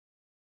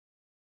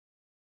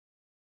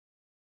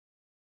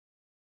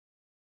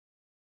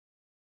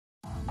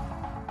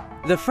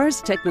The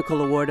first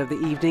technical award of the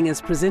evening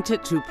is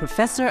presented to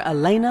Professor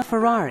Elena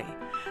Ferrari,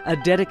 a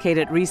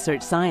dedicated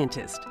research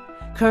scientist.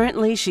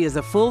 Currently, she is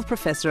a full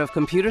professor of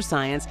computer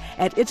science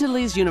at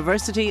Italy's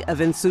University of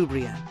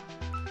Insubria.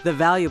 The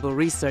valuable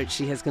research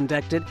she has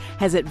conducted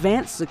has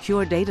advanced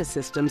secure data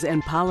systems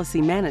and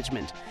policy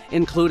management,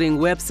 including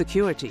web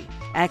security,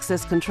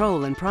 access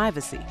control and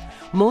privacy,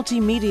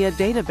 multimedia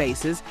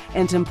databases,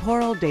 and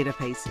temporal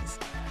databases.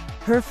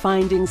 Her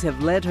findings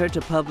have led her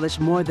to publish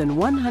more than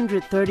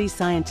 130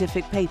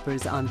 scientific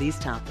papers on these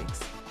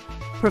topics.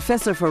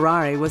 Professor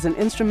Ferrari was an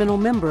instrumental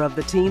member of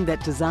the team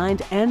that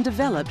designed and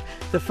developed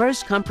the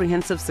first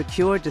comprehensive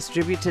secure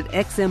distributed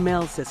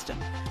XML system,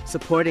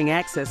 supporting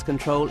access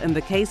control in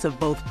the case of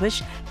both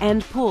push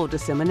and pull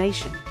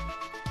dissemination.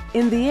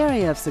 In the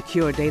area of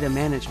secure data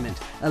management,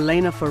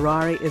 Elena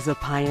Ferrari is a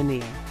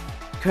pioneer,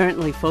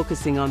 currently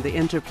focusing on the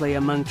interplay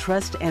among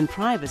trust and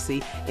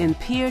privacy in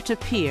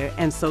peer-to-peer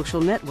and social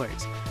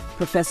networks.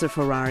 Professor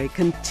Ferrari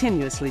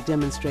continuously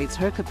demonstrates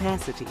her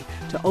capacity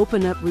to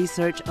open up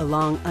research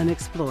along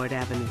unexplored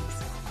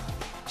avenues.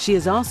 She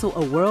is also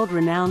a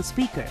world-renowned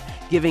speaker,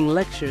 giving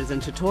lectures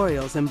and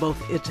tutorials in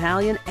both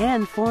Italian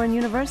and foreign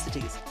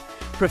universities.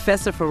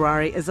 Professor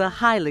Ferrari is a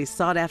highly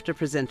sought-after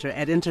presenter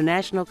at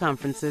international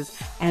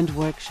conferences and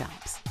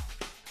workshops.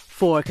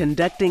 For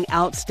conducting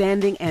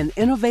outstanding and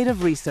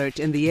innovative research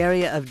in the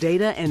area of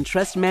data and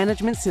trust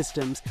management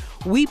systems,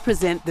 we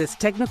present this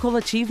Technical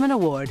Achievement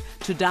Award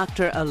to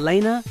Dr.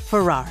 Elena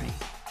Ferrari.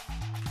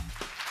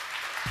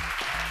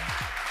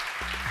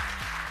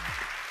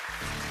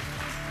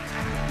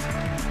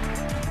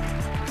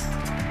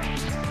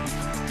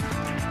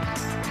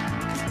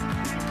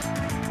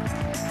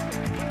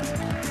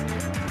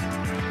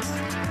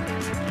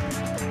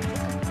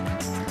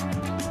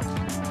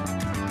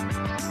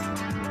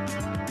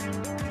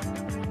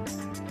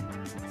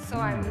 So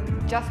I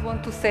just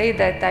want to say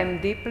that I'm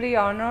deeply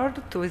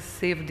honored to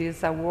receive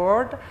this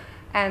award,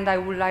 and I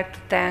would like to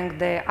thank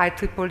the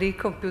IEEE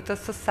Computer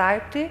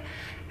Society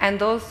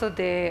and also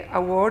the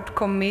award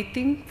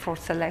committee for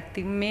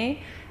selecting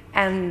me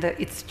and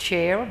its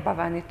chair,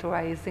 Bhavani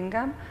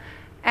Thuraisingham.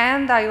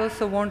 And I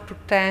also want to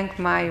thank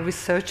my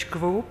research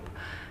group.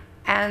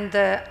 And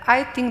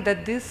I think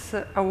that this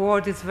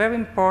award is very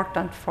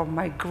important for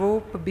my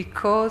group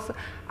because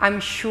I'm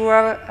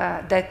sure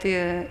that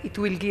it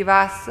will give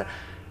us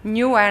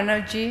new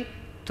energy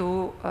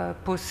to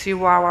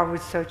pursue our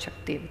research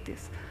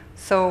activities.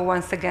 So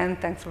once again,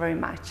 thanks very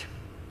much.